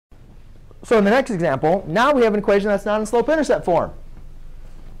So in the next example, now we have an equation that's not in slope-intercept form.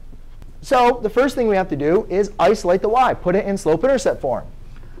 So the first thing we have to do is isolate the y, put it in slope-intercept form.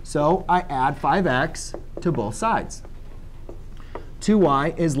 So I add 5x to both sides.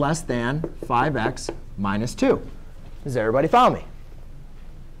 2y is less than 5x minus 2. Does everybody follow me?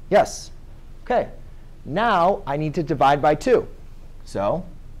 Yes. OK. Now I need to divide by 2. So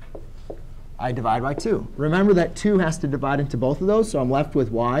I divide by 2. Remember that 2 has to divide into both of those. So I'm left with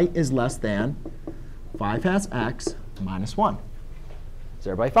y is less than 5 has x minus 1. Does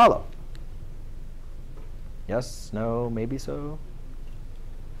everybody follow? Yes, no, maybe so.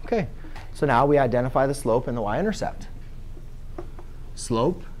 OK. So now we identify the slope and the y-intercept.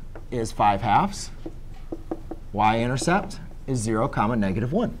 Slope is 5/2. Y-intercept is 0,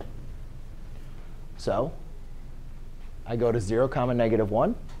 negative 1. So I go to 0, negative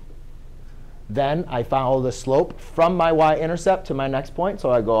 1. Then I follow the slope from my y-intercept to my next point. So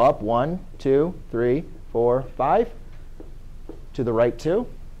I go up 1, 2, 3, 4, 5, to the right 2.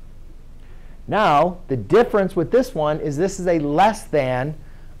 Now, the difference with this one is this is a less than,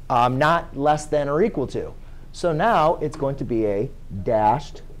 not less than or equal to. So now it's going to be a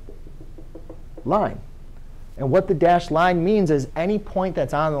dashed line. And what the dashed line means is any point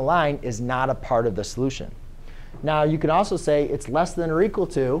that's on the line is not a part of the solution. Now, you can also say it's less than or equal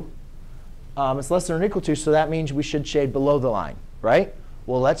to. It's less than or equal to, so that means we should shade below the line, right?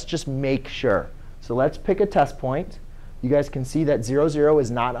 Well, let's just make sure. So let's pick a test point. You guys can see that 0, 0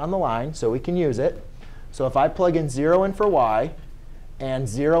 is not on the line, so we can use it. So if I plug in 0 in for y and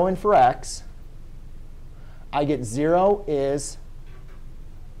 0 in for x, I get 0 is,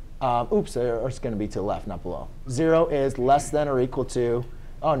 oops, it's going to be to the left, not below. 0 is less than or equal to,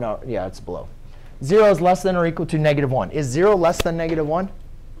 oh, no, yeah, it's below. 0 is less than or equal to negative 1. Is 0 less than negative 1?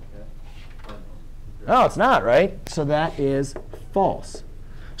 No, it's not, right? So that is false.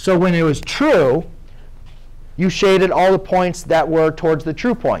 So when it was true, you shaded all the points that were towards the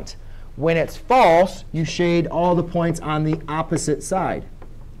true point. When it's false, you shade all the points on the opposite side.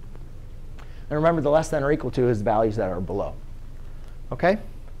 And remember, the less than or equal to is values that are below. OK?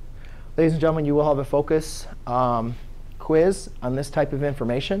 Ladies and gentlemen, you will have a focus quiz on this type of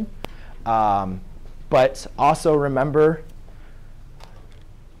information. But also remember,